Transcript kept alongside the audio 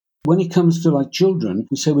When it comes to like children,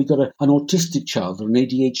 we say we've got an autistic child or an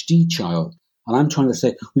ADHD child. And I'm trying to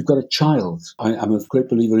say we've got a child. I'm a great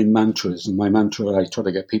believer in mantras. And my mantra I try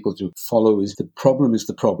to get people to follow is the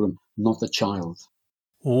problem, not the child.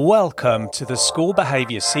 Welcome to the School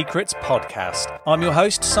Behaviour Secrets podcast. I'm your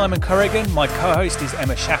host, Simon Corrigan. My co-host is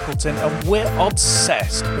Emma Shackleton, and we're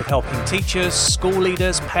obsessed with helping teachers, school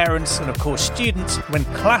leaders, parents, and of course students when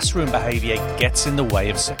classroom behaviour gets in the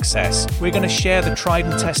way of success. We're going to share the tried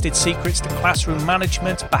and tested secrets to classroom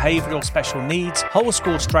management, behavioural special needs, whole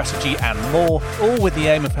school strategy, and more, all with the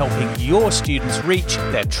aim of helping your students reach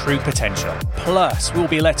their true potential. Plus, we'll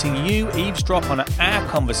be letting you eavesdrop on our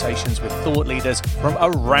conversations with thought leaders from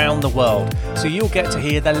around the world, so you'll get to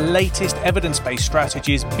hear the latest evidence-based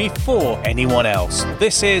strategies before anyone else.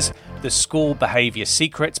 This is the School Behaviour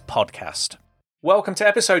Secrets podcast. Welcome to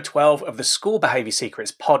episode 12 of the School Behaviour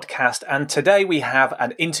Secrets podcast, and today we have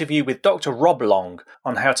an interview with Dr. Rob Long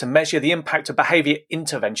on how to measure the impact of behaviour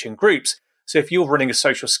intervention groups. So if you're running a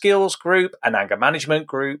social skills group, an anger management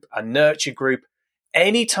group, a nurture group,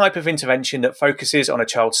 any type of intervention that focuses on a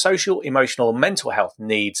child's social, emotional, or mental health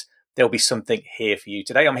needs, there'll be something here for you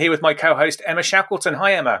today. I'm here with my co-host, Emma Shackleton.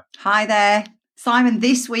 Hi, Emma. Hi there. Simon,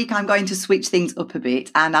 this week I'm going to switch things up a bit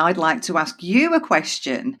and I'd like to ask you a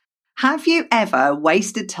question. Have you ever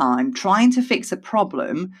wasted time trying to fix a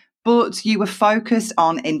problem, but you were focused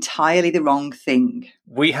on entirely the wrong thing?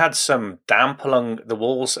 We had some damp along the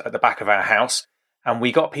walls at the back of our house, and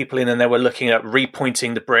we got people in and they were looking at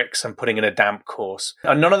repointing the bricks and putting in a damp course.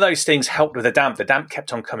 And none of those things helped with the damp. The damp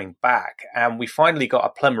kept on coming back. And we finally got a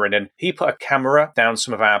plumber in and he put a camera down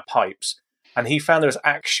some of our pipes. And he found there was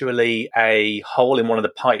actually a hole in one of the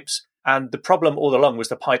pipes. And the problem all along was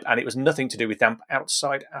the pipe, and it was nothing to do with damp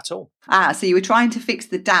outside at all. So you were trying to fix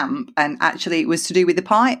the damp and actually it was to do with the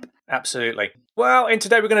pipe? Absolutely. Well, and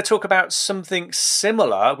today we're going to talk about something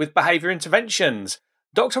similar with behaviour interventions.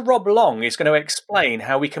 Dr. Rob Long is going to explain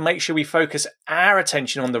how we can make sure we focus our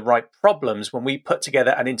attention on the right problems when we put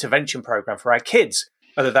together an intervention program for our kids,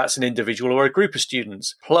 whether that's an individual or a group of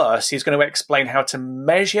students. Plus, he's going to explain how to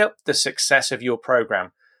measure the success of your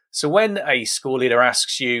program. So when a school leader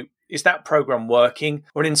asks you, is that program working?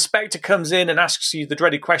 Or an inspector comes in and asks you the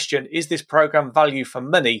dreaded question, is this program value for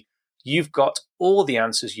money? You've got all the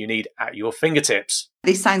answers you need at your fingertips.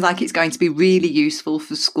 This sounds like it's going to be really useful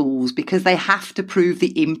for schools because they have to prove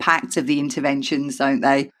the impact of the interventions, don't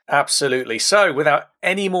they? Absolutely. So without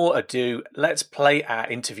any more ado, let's play our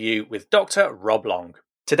interview with Dr. Rob Long.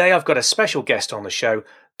 Today I've got a special guest on the show.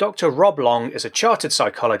 Dr. Rob Long is a chartered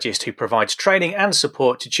psychologist who provides training and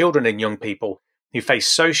support to children and young people who face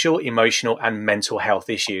social, emotional and mental health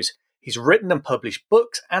issues. He's written and published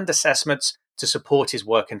books and assessments to support his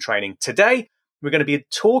work and training. Today, we're going to be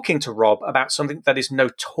talking to Rob about something that is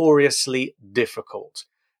notoriously difficult.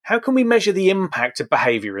 How can we measure the impact of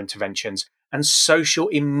behaviour interventions and social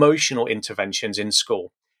emotional interventions in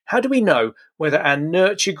school? How do we know whether our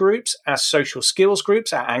nurture groups, our social skills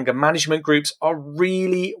groups, our anger management groups are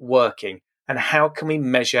really working? And how can we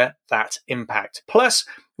measure that impact? Plus,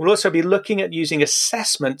 we'll also be looking at using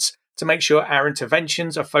assessments to make sure our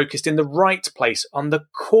interventions are focused in the right place on the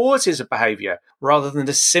causes of behaviour rather than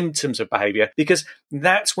the symptoms of behaviour, because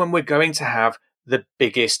that's when we're going to have the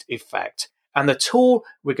biggest effect. And the tool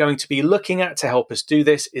we're going to be looking at to help us do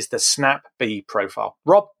this is the SNAP-B profile.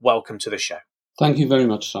 Rob, welcome to the show. Thank you very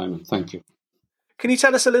much, Simon. Thank you. Can you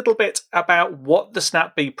tell us a little bit about what the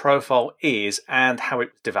SNAP-B profile is and how it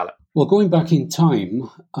was developed? Well, going back in time,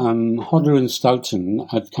 Hodder and Stoughton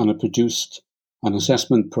had kind of produced an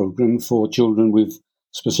assessment program for children with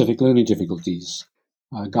specific learning difficulties.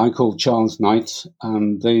 A guy called Charles Knight,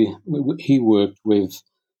 and he worked with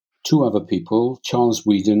two other people, Charles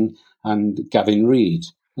Whedon and Gavin Reed,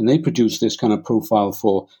 and they produced this kind of profile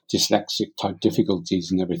for dyslexic type difficulties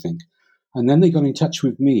and everything. And then they got in touch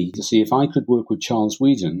with me to see if I could work with Charles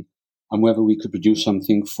Whedon and whether we could produce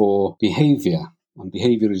something for behaviour. And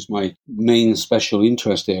behaviour is my main special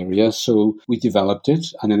interest area, so we developed it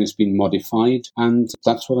and then it's been modified, and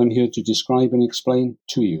that's what I'm here to describe and explain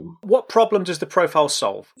to you. What problem does the profile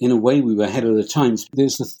solve? In a way, we were ahead of the times.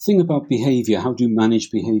 There's the thing about behaviour, how do you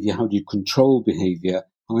manage behaviour, how do you control behaviour?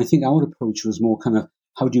 And I think our approach was more kind of,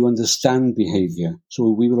 how do you understand behaviour? So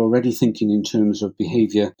we were already thinking in terms of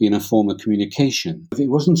behaviour being a form of communication. It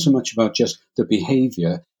wasn't so much about just the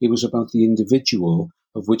behaviour, it was about the individual,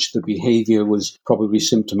 of which the behaviour was probably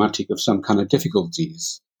symptomatic of some kind of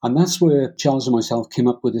difficulties. And that's where Charles and myself came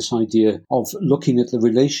up with this idea of looking at the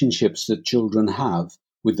relationships that children have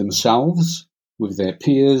with themselves, with their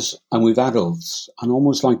peers, and with adults, and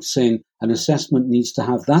almost like saying, an assessment needs to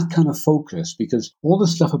have that kind of focus, because all the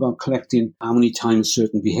stuff about collecting how many times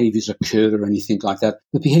certain behaviors occur or anything like that,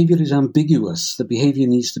 the behavior is ambiguous. The behavior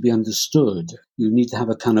needs to be understood. You need to have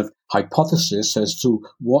a kind of hypothesis as to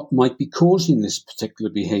what might be causing this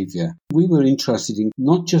particular behavior. We were interested in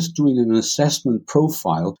not just doing an assessment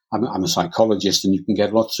profile. I'm a psychologist, and you can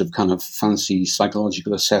get lots of kind of fancy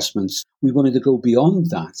psychological assessments. We wanted to go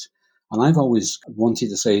beyond that. And I've always wanted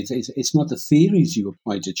to say it's not the theories you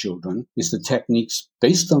apply to children, it's the techniques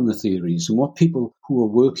based on the theories. And what people who are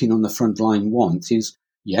working on the front line want is,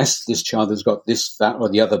 yes, this child has got this, that, or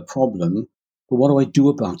the other problem, but what do I do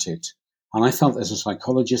about it? And I felt as a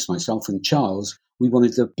psychologist, myself and Charles, we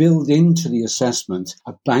wanted to build into the assessment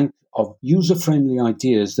a bank of user-friendly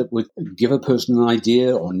ideas that would give a person an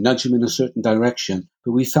idea or nudge them in a certain direction.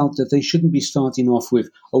 But we felt that they shouldn't be starting off with,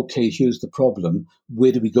 okay, here's the problem.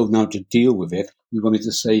 Where do we go now to deal with it? We wanted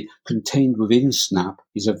to say contained within SNAP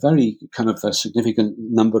is a very kind of a significant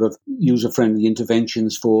number of user-friendly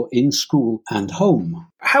interventions for in-school and home.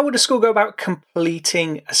 How would a school go about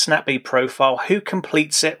completing a SNAP-B profile? Who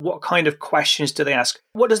completes it? What kind of questions do they ask?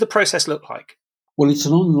 What does the process look like? Well, it's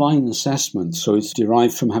an online assessment, so it's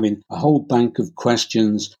derived from having a whole bank of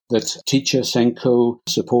questions that teacher, SENCO,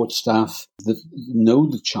 support staff that know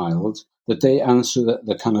the child, that they answer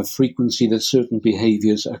the kind of frequency that certain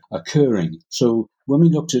behaviours are occurring. So when we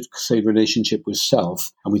looked at, say, relationship with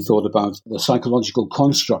self, and we thought about the psychological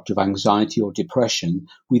construct of anxiety or depression,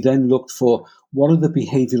 we then looked for what are the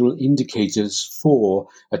behavioural indicators for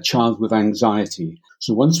a child with anxiety.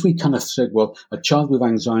 So once we kind of said, well, a child with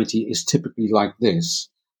anxiety is typically like this,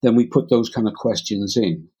 then we put those kind of questions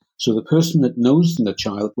in. So the person that knows the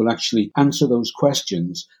child will actually answer those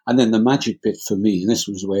questions. And then the magic bit for me, and this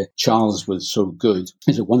was where Charles was so good,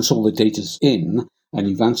 is that once all the data's in, and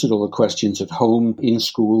you've answered all the questions at home, in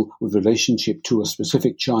school, with relationship to a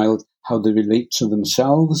specific child, how they relate to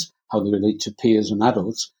themselves, how they relate to peers and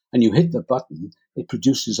adults, and you hit the button, it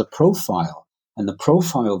produces a profile. And the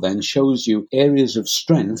profile then shows you areas of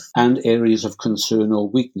strength and areas of concern or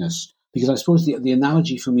weakness. Because I suppose the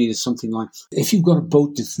analogy for me is something like, if you've got a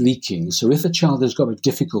boat that's leaking, so if a child has got a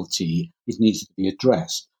difficulty, it needs to be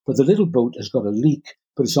addressed. But the little boat has got a leak,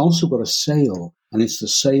 but it's also got a sail, and it's the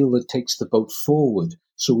sail that takes the boat forward.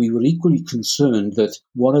 So we were equally concerned that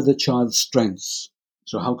what are the child's strengths?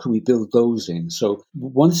 So how can we build those in? So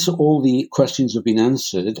once all the questions have been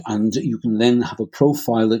answered, and you can then have a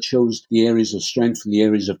profile that shows the areas of strength and the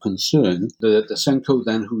areas of concern, the SENCO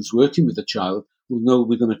then who's working with the child will know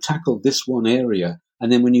we're going to tackle this one area.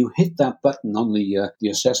 And then when you hit that button on the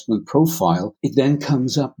assessment profile, it then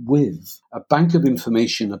comes up with a bank of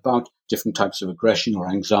information about different types of aggression or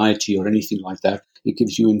anxiety or anything like that. It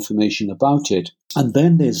gives you information about it. And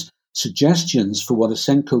then there's suggestions for what a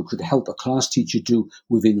SENCO could help a class teacher do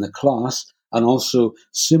within the class, and also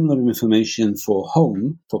similar information for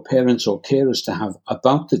home, for parents or carers to have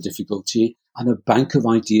about the difficulty, and a bank of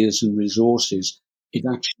ideas and resources. It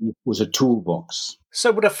actually was a toolbox.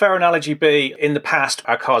 So would a fair analogy be, in the past,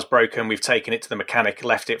 our car's broken, we've taken it to the mechanic,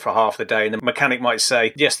 left it for half the day, and the mechanic might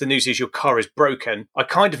say, yes, the news is your car is broken. I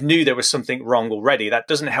kind of knew there was something wrong already. That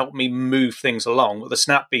doesn't help me move things along. What the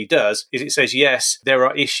SNAP-B does is it says, yes, there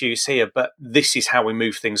are issues here, but this is how we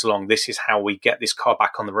move things along. This is how we get this car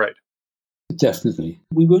back on the road. Definitely.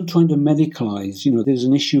 We weren't trying to medicalize, there's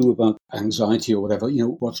an issue about anxiety or whatever,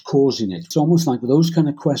 what's causing it. It's almost like those kind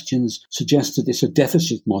of questions suggest that it's a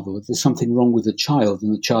deficit model, that there's something wrong with the child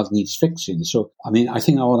and the child needs fixing. So, I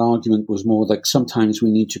think our argument was more like sometimes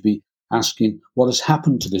we need to be asking what has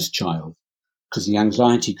happened to this child, because the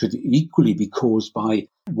anxiety could equally be caused by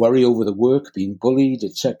worry over the work, being bullied,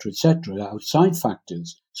 etc., outside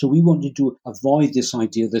factors. So we wanted to avoid this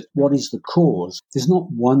idea that what is the cause? There's not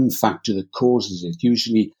one factor that causes it.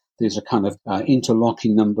 Usually there's a kind of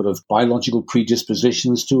interlocking number of biological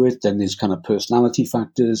predispositions to it. Then there's kind of personality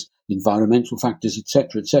factors, environmental factors,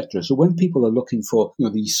 etc., etc. So when people are looking for,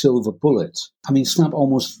 the silver bullet, SNAP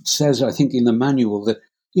almost says, I think in the manual that,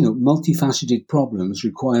 multifaceted problems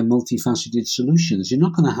require multifaceted solutions. You're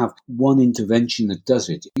not going to have one intervention that does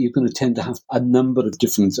it. You're going to tend to have a number of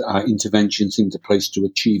different interventions into place to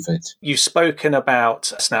achieve it. You've spoken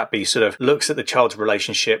about SNAP-B sort of looks at the child's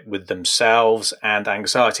relationship with themselves and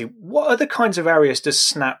anxiety. What other kinds of areas does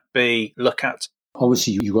SNAP-B look at?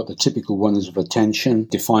 Obviously, you've got the typical ones of attention,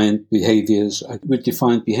 defiant behaviours. With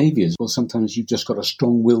defiant behaviours, well, sometimes you've just got a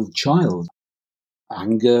strong-willed child.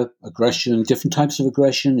 Anger, aggression, different types of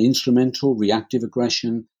aggression, instrumental, reactive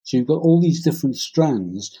aggression. So you've got all these different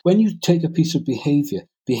strands. When you take a piece of behavior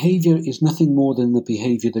behavior is nothing more than the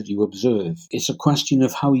behavior that you observe. It's a question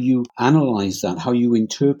of how you analyze that, how you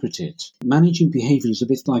interpret it. Managing behavior is a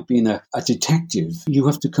bit like being a detective. You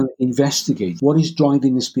have to kind of investigate what is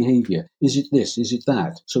driving this behavior. Is it this? Is it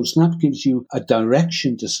that? So SNAP gives you a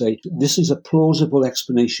direction to say, this is a plausible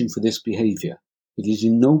explanation for this behavior. It is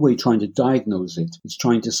in no way trying to diagnose it. It's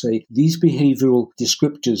trying to say these behavioral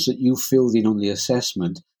descriptors that you filled in on the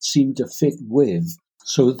assessment seem to fit with.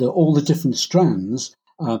 So that all the different strands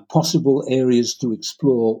are possible areas to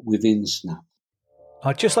explore within SNAP.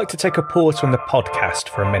 I'd just like to take a pause from the podcast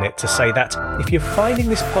for a minute to say that if you're finding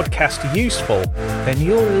this podcast useful, then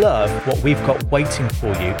you'll love what we've got waiting for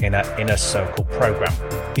you in our Inner Circle program.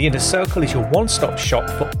 The Inner Circle is your one-stop shop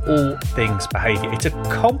for all things behaviour. It's a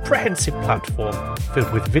comprehensive platform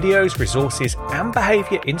filled with videos, resources and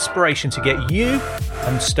behaviour inspiration to get you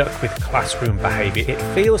unstuck with classroom behaviour. It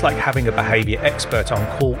feels like having a behaviour expert on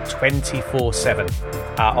call 24/7.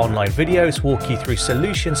 Our online videos walk you through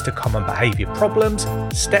solutions to common behaviour problems,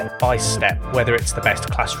 step by step, whether it's the best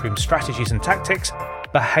classroom strategies and tactics,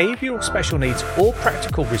 behavioural special needs or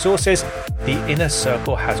practical resources. The Inner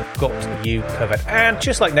Circle has got you covered. And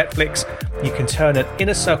just like Netflix, you can turn an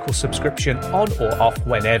Inner Circle subscription on or off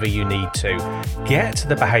whenever you need to. Get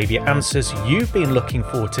the behaviour answers you've been looking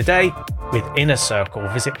for today with Inner Circle.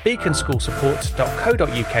 Visit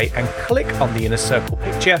beaconschools.co.uk and click on the Inner Circle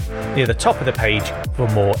picture near the top of the page for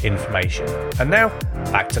more information. And now,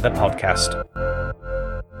 back to the podcast.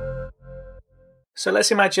 So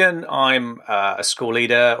let's imagine I'm a school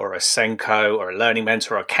leader or a SENCO or a learning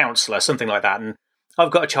mentor or a counsellor, something like that, and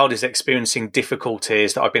I've got a child who's experiencing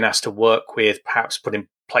difficulties that I've been asked to work with, perhaps put in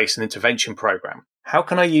place an intervention program. How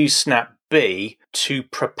can I use SNAP-B to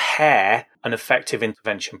prepare an effective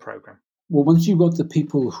intervention program? Well, once you've got the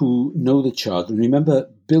people who know the child, and remember,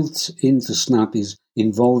 built into SNAP is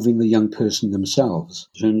involving the young person themselves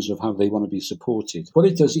in terms of how they want to be supported. What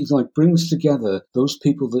it does is brings together those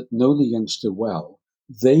people that know the youngster well.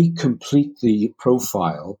 They complete the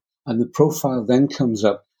profile, and the profile then comes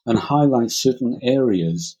up and highlights certain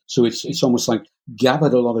areas. So it's almost like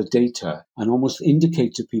gathered a lot of data and almost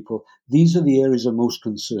indicate to people, these are the areas of most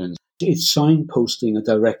concern. It's signposting a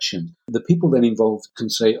direction. The people then involved can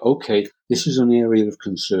say, okay, this is an area of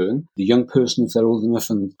concern. The young person, if they're old enough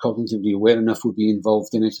and cognitively aware enough, will be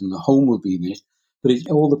involved in it, and the home will be in it. But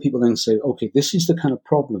all the people then say, okay, this is the kind of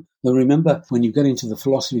problem. Now remember, when you get into the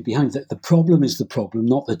philosophy behind that, the problem is the problem,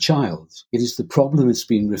 not the child. It is the problem that's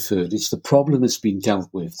being referred. It's the problem that's being dealt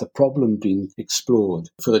with, the problem being explored.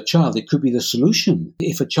 For the child, it could be the solution.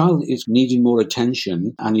 If a child is needing more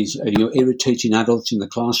attention and is irritating adults in the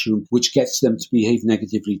classroom, which gets them to behave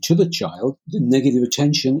negatively to the child, the negative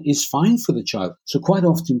attention is fine for the child. So quite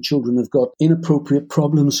often children have got inappropriate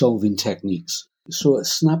problem-solving techniques. So at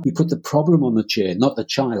SNAP, we put the problem on the chair, not the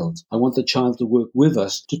child. I want the child to work with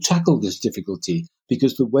us to tackle this difficulty,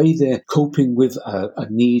 because the way they're coping with a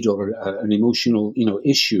need or an emotional,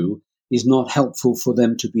 issue is not helpful for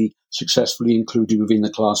them to be successfully included within the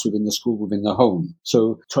class, within the school, within the home.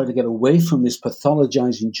 So try to get away from this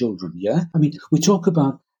pathologizing children, yeah? I mean, we talk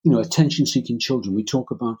about attention-seeking children. We talk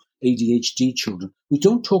about ADHD children. We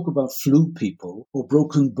don't talk about flu people or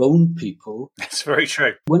broken-boned people. That's very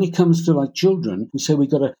true. When it comes to children, we say we've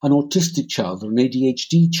got an autistic child or an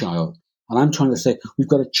ADHD child. And I'm trying to say we've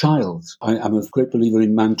got a child. I'm a great believer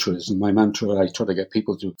in mantras, and my mantra I try to get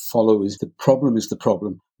people to follow is the problem,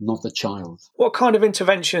 not the child. What kind of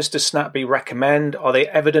interventions does SNAP-B recommend? Are they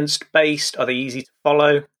evidence-based? Are they easy to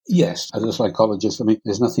follow? Yes, as a psychologist,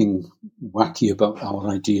 there's nothing wacky about our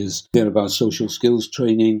ideas. They're about social skills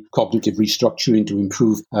training, cognitive restructuring to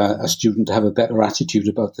improve a student to have a better attitude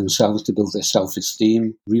about themselves, to build their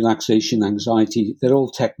self-esteem, relaxation, anxiety. They're all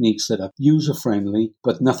techniques that are user-friendly,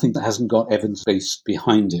 but nothing that hasn't got evidence-based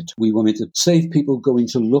behind it. We wanted to save people going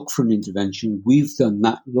to look for an intervention. We've done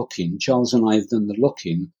that looking. Charles and I have done the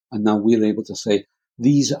looking, and now we're able to say,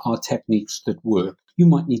 these are techniques that work. You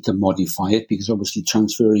might need to modify it because obviously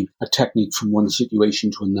transferring a technique from one situation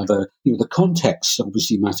to another, the context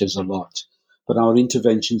obviously matters a lot. But our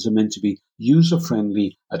interventions are meant to be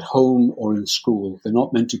user-friendly at home or in school. They're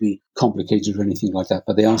not meant to be complicated or anything like that,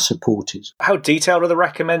 but they are supported. How detailed are the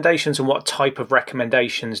recommendations, and what type of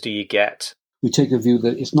recommendations do you get? We take a view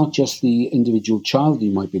that it's not just the individual child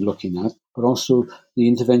you might be looking at, but also the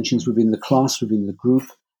interventions within the class, within the group,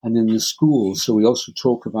 and in the school. So we also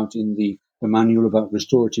talk about in the manual about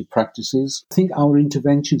restorative practices. I think our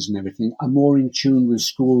interventions and everything are more in tune with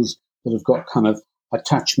schools that have got kind of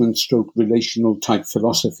attachment stroke relational type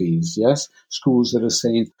philosophies, yes? Schools that are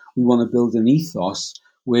saying we want to build an ethos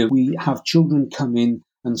where we have children come in,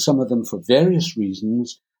 and some of them for various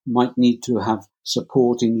reasons might need to have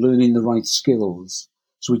support in learning the right skills.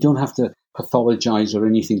 So we don't have to pathologize or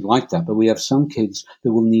anything like that, but we have some kids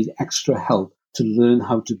that will need extra help to learn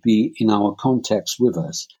how to be in our context with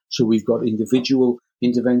us. So we've got individual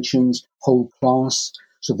interventions, whole class.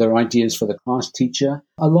 So there are ideas for the class teacher.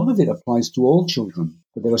 A lot of it applies to all children,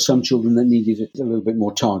 but there are some children that need it a little bit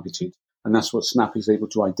more targeted. And that's what SNAP is able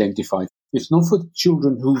to identify. It's not for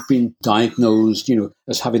children who've been diagnosed,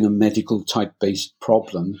 as having a medical type based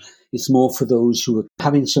problem. It's more for those who are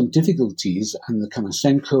having some difficulties, and the kind of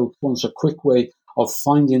SENCO wants a quick way of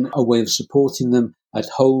finding a way of supporting them at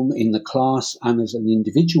home, in the class, and as an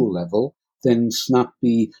individual level. Then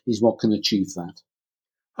SNAP-B is what can achieve that.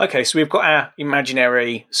 Okay, so we've got our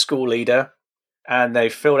imaginary school leader, and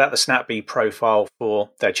they've filled out the SNAP-B profile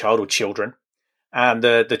for their child or children. And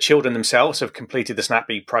the children themselves have completed the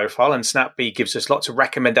SNAP-B profile, and SNAP-B gives us lots of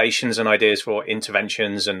recommendations and ideas for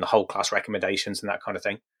interventions and the whole class recommendations and that kind of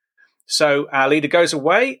thing. So our leader goes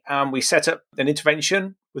away, and we set up an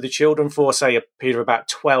intervention with the children for, say, a period of about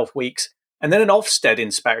 12 weeks. And then an Ofsted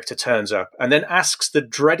inspector turns up and then asks the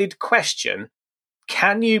dreaded question,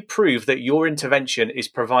 can you prove that your intervention is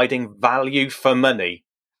providing value for money?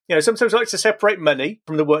 Sometimes we like to separate money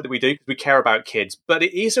from the work that we do because we care about kids, but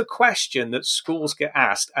it is a question that schools get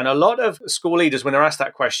asked. And a lot of school leaders, when they're asked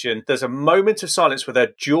that question, there's a moment of silence where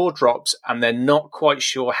their jaw drops and they're not quite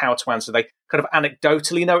sure how to answer. They kind of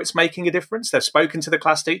anecdotally know it's making a difference. They've spoken to the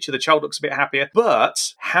class teacher, the child looks a bit happier.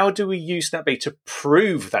 But how do we use SNAP-B to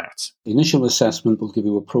prove that? The initial assessment will give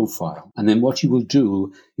you a profile. And then what you will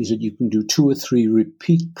do is that you can do 2 or 3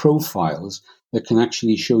 repeat profiles that can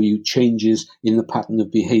actually show you changes in the pattern of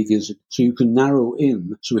behaviors. So you can narrow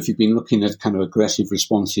in. So if you've been looking at kind of aggressive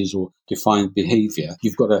responses or defiant behavior,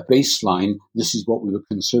 you've got a baseline. This is what we were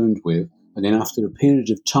concerned with. And then after a period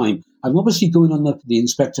of time, I'm obviously going on the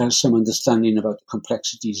inspector has some understanding about the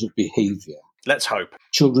complexities of behavior. Let's hope.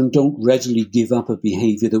 Children don't readily give up a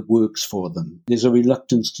behavior that works for them. There's a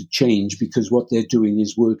reluctance to change because what they're doing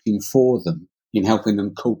is working for them, in helping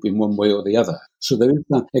them cope in one way or the other. So there is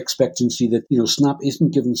that expectancy that, SNAP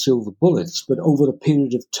isn't given silver bullets, but over a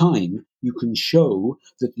period of time, you can show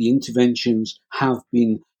that the interventions have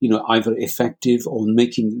been, either effective or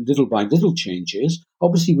making little by little changes.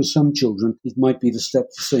 Obviously, with some children, it might be the step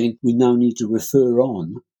to saying we now need to refer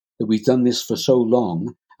on, that we've done this for so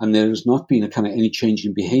long, and there has not been a kind of any change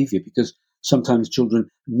in behavior, because sometimes children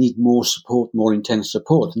need more support, more intense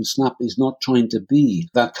support, and SNAP is not trying to be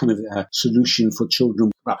that kind of solution for children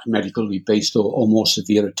perhaps medically based or more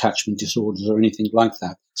severe attachment disorders or anything like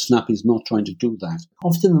that. SNAP is not trying to do that.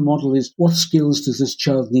 Often the model is, what skills does this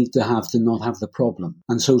child need to have not have the problem?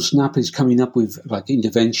 And so SNAP is coming up with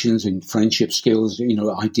interventions in friendship skills,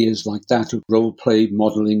 ideas like that, of role play,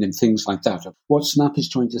 modeling and things like that. What SNAP is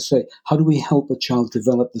trying to say, how do we help a child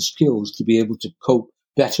develop the skills to be able to cope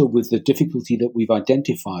better with the difficulty that we've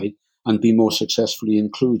identified and be more successfully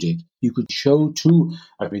included? You could show to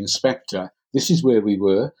an inspector, this is where we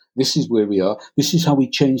were, this is where we are, this is how we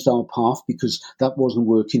changed our path because that wasn't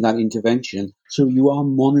working, that intervention. So you are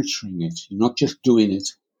monitoring it. You're not just doing it.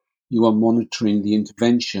 You are monitoring the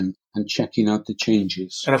intervention and checking out the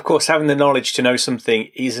changes. And of course, having the knowledge to know something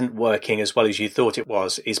isn't working as well as you thought it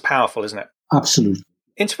was is powerful, isn't it? Absolutely.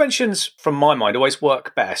 Interventions, from my mind, always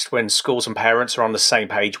work best when schools and parents are on the same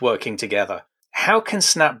page working together. How can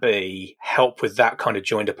SNAP-B help with that kind of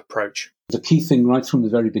joined-up approach? The key thing right from the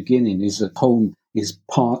very beginning is that home is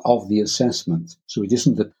part of the assessment. So it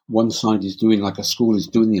isn't that one side is doing like a school is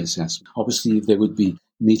doing the assessment. Obviously, there would be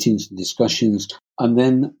meetings and discussions, and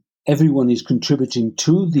then everyone is contributing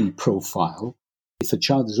to the profile. If a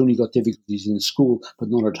child has only got difficulties in school but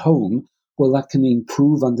not at home, well, that can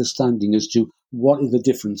improve understanding as to what are the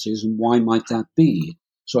differences and why might that be.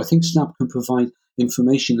 So I think SNAP can provide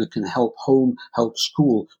information that can help home, help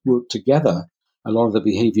school work together. A lot of the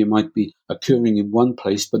behavior might be occurring in one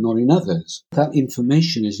place but not in others. That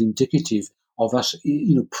information is indicative of us,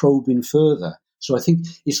 probing further. So I think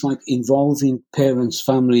it's like involving parents,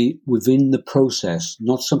 family within the process,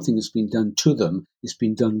 not something that's been done to them, it's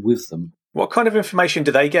been done with them. What kind of information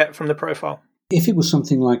do they get from the profile? If it was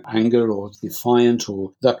something like anger or defiant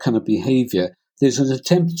or that kind of behavior, there's an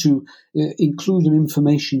attempt to include an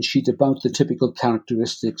information sheet about the typical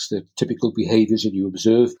characteristics, the typical behaviors that you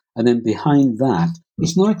observe. And then behind that,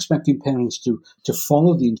 it's not expecting parents to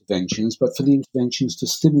follow the interventions, but for the interventions to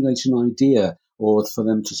stimulate an idea or for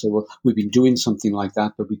them to say, well, we've been doing something like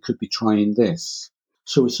that, but we could be trying this.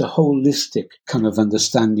 So it's a holistic kind of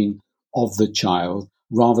understanding of the child,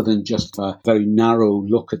 rather than just a very narrow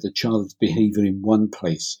look at the child's behavior in one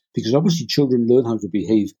place. Because obviously children learn how to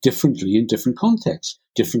behave differently in different contexts,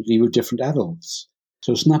 differently with different adults.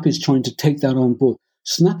 So SNAP is trying to take that on board.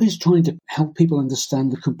 SNAP is trying to help people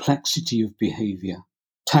understand the complexity of behaviour,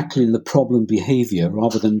 tackling the problem behaviour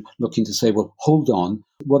rather than looking to say, well, hold on,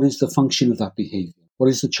 what is the function of that behaviour? What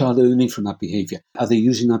is the child earning from that behaviour? Are they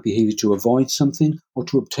using that behaviour to avoid something or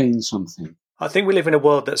to obtain something? I think we live in a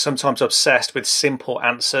world that's sometimes obsessed with simple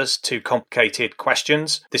answers to complicated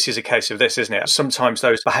questions. This is a case of this, isn't it? Sometimes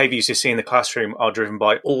those behaviours you see in the classroom are driven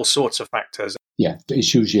by all sorts of factors. Yeah,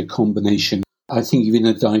 it's usually a combination. I think even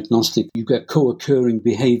in a diagnostic, you get co-occurring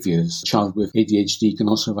behaviours. A child with ADHD can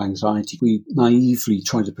also have anxiety. We naively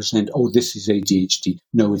try to present, oh, this is ADHD.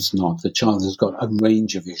 No, it's not. The child has got a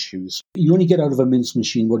range of issues. You only get out of a mince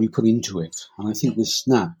machine what you put into it. And I think with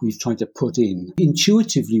SNAP, we've tried to put in,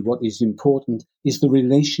 intuitively, what is important is the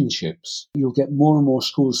relationships. You'll get more and more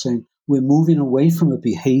schools saying, we're moving away from a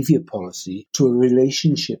behaviour policy to a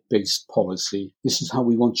relationship-based policy. This is how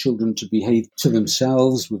we want children to behave to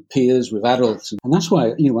themselves, with peers, with adults. And that's why,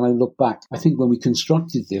 when I look back, I think when we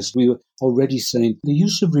constructed this, we were already saying the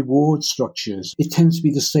use of reward structures, it tends to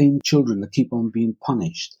be the same children that keep on being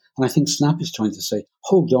punished. And I think SNAP is trying to say,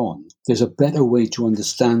 hold on, there's a better way to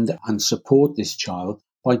understand and support this child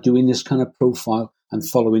by doing this kind of profile and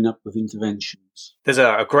following up with interventions. There's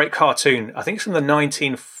a great cartoon, I think it's from the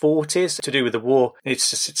 1940s, to do with the war.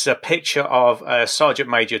 It's a picture of a sergeant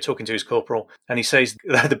major talking to his corporal, and he says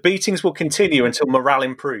the beatings will continue until morale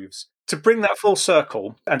improves. To bring that full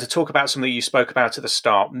circle and to talk about something you spoke about at the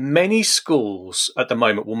start, many schools at the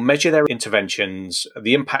moment will measure their interventions,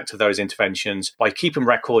 the impact of those interventions, by keeping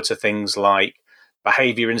records of things like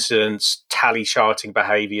behaviour incidents, tally charting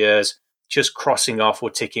behaviours, just crossing off or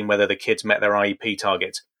ticking whether the kids met their IEP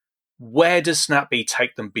targets. Where does SNAP-B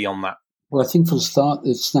take them beyond that? Well, I think for the start,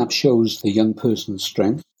 SNAP shows the young person's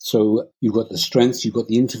strength. So you've got the strengths, you've got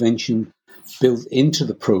the intervention built into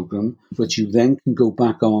the program, but you then can go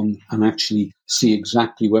back on and actually see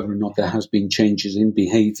exactly whether or not there has been changes in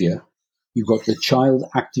behaviour. You've got the child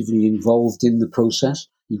actively involved in the process.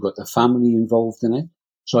 You've got the family involved in it.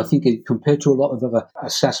 So I think compared to a lot of other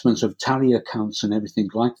assessments of tally accounts and everything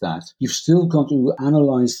like that, you've still got to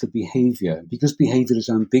analyse the behaviour. Because behaviour is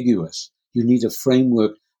ambiguous, you need a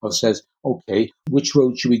framework that says, okay, which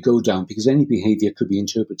road should we go down? Because any behaviour could be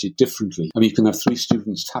interpreted differently. I mean, you can have 3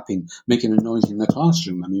 students tapping, making a noise in the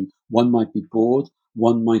classroom. I mean, one might be bored,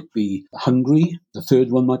 one might be hungry, the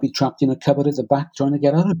third one might be trapped in a cupboard at the back trying to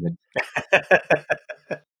get out of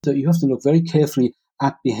it. So you have to look very carefully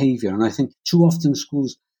at behaviour. And I think too often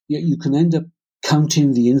schools, you can end up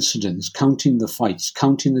counting the incidents, counting the fights,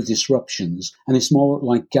 counting the disruptions, and it's more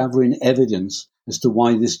like gathering evidence as to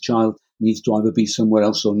why this child needs to either be somewhere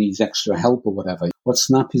else or needs extra help or whatever. What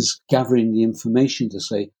SNAP is gathering the information to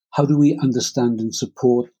say, how do we understand and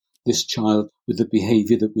support this child with the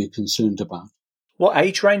behaviour that we're concerned about? What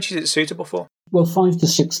age range is it suitable for? Well, 5 to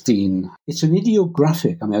 16. It's an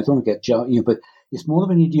idiographic. I mean, I don't want to get but it's more of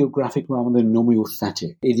an idiographic rather than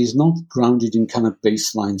nomothetic. It is not grounded in kind of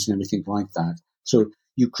baselines and everything like that. So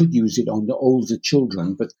you could use it on the older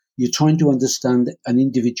children, but you're trying to understand an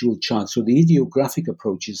individual child. So the idiographic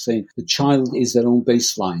approach is saying the child is their own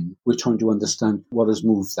baseline. We're trying to understand what has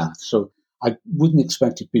moved that. So I wouldn't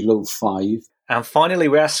expect it below 5. And finally,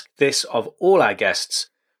 we ask this of all our guests.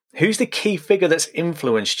 Who's the key figure that's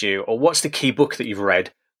influenced you, or what's the key book that you've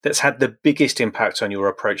read that's had the biggest impact on your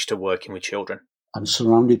approach to working with children? I'm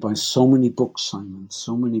surrounded by so many books, Simon,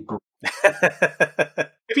 so many books.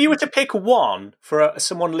 If you were to pick one for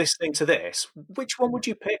someone listening to this, which one would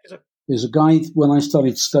you pick? There's a guy, when I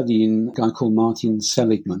started studying, a guy called Martin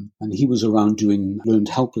Seligman, and he was around doing learned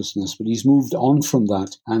helplessness, but he's moved on from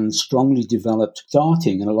that and strongly developed,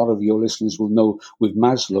 starting, and a lot of your listeners will know, with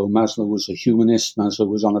Maslow. Maslow was a humanist. Maslow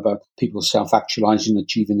was on about people self-actualizing,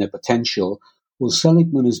 achieving their potential. Well,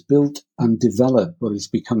 Seligman has built and developed what has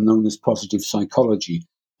become known as positive psychology.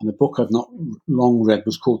 And a book I've not long read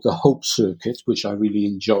was called The Hope Circuit, which I really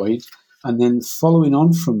enjoyed. And then following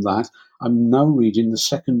on from that, I'm now reading the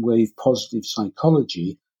second wave positive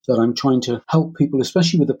psychology that I'm trying to help people,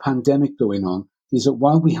 especially with the pandemic going on, is that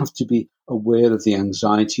while we have to be aware of the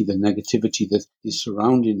anxiety, the negativity that is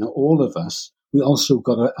surrounding all of us, we also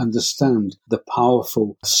got to understand the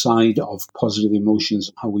powerful side of positive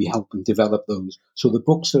emotions, how we help and develop those. So the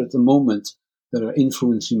books that at the moment that are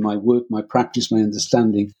influencing my work, my practice, my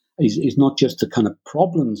understanding is not just the kind of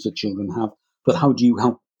problems that children have, but how do you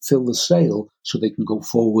help fill the sail so they can go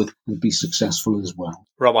forward and be successful as well.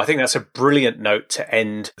 Rob, I think that's a brilliant note to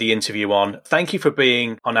end the interview on. Thank you for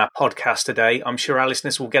being on our podcast today. I'm sure our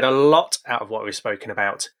listeners will get a lot out of what we've spoken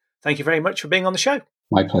about. Thank you very much for being on the show.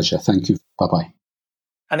 My pleasure. Thank you. Bye-bye.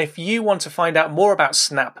 And if you want to find out more about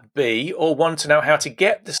SnapB or want to know how to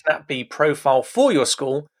get the SnapB profile for your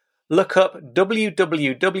school, look up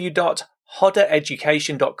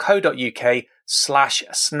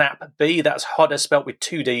www.hoddereducation.co.uk/SnapB. That's Hodder spelt with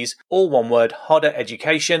 2 Ds, all one word, Hodder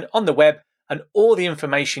Education on the web. And all the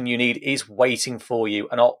information you need is waiting for you.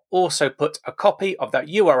 And I'll also put a copy of that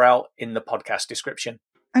URL in the podcast description.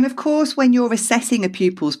 And of course, when you're assessing a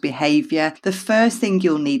pupil's behaviour, the first thing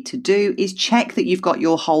you'll need to do is check that you've got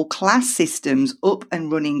your whole class systems up and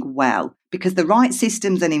running well, because the right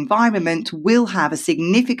systems and environment will have a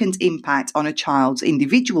significant impact on a child's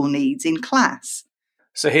individual needs in class.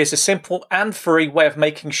 So here's a simple and free way of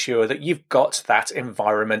making sure that you've got that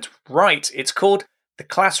environment right. It's called the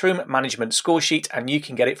Classroom Management Score Sheet, and you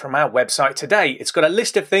can get it from our website today. It's got a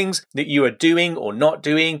list of things that you are doing or not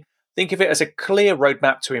doing. Think of it as a clear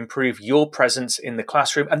roadmap to improve your presence in the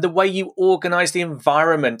classroom and the way you organise the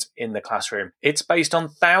environment in the classroom. It's based on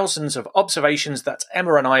thousands of observations that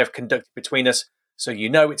Emma and I have conducted between us, so you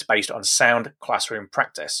know it's based on sound classroom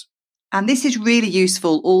practice. And this is really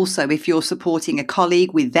useful also if you're supporting a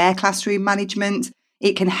colleague with their classroom management.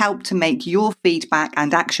 It can help to make your feedback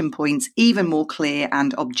and action points even more clear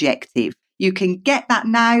and objective. You can get that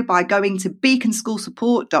now by going to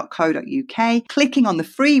beaconschoolsupport.co.uk, clicking on the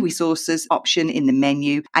free resources option in the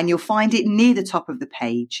menu, and you'll find it near the top of the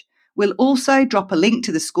page. We'll also drop a link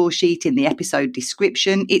to the score sheet in the episode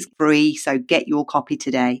description. It's free, so get your copy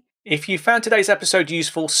today. If you found today's episode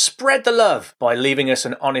useful, spread the love by leaving us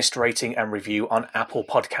an honest rating and review on Apple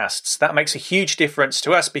Podcasts. That makes a huge difference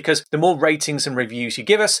to us because the more ratings and reviews you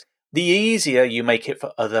give us, the easier you make it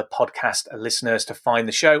for other podcast listeners to find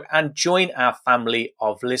the show and join our family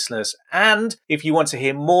of listeners. And if you want to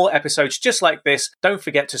hear more episodes just like this, don't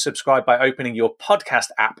forget to subscribe by opening your podcast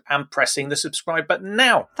app and pressing the subscribe button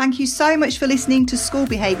now. Thank you so much for listening to School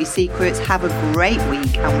Behaviour Secrets. Have a great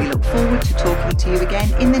week, and we look forward to talking to you again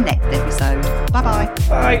in the next episode. Bye-bye.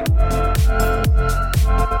 Bye.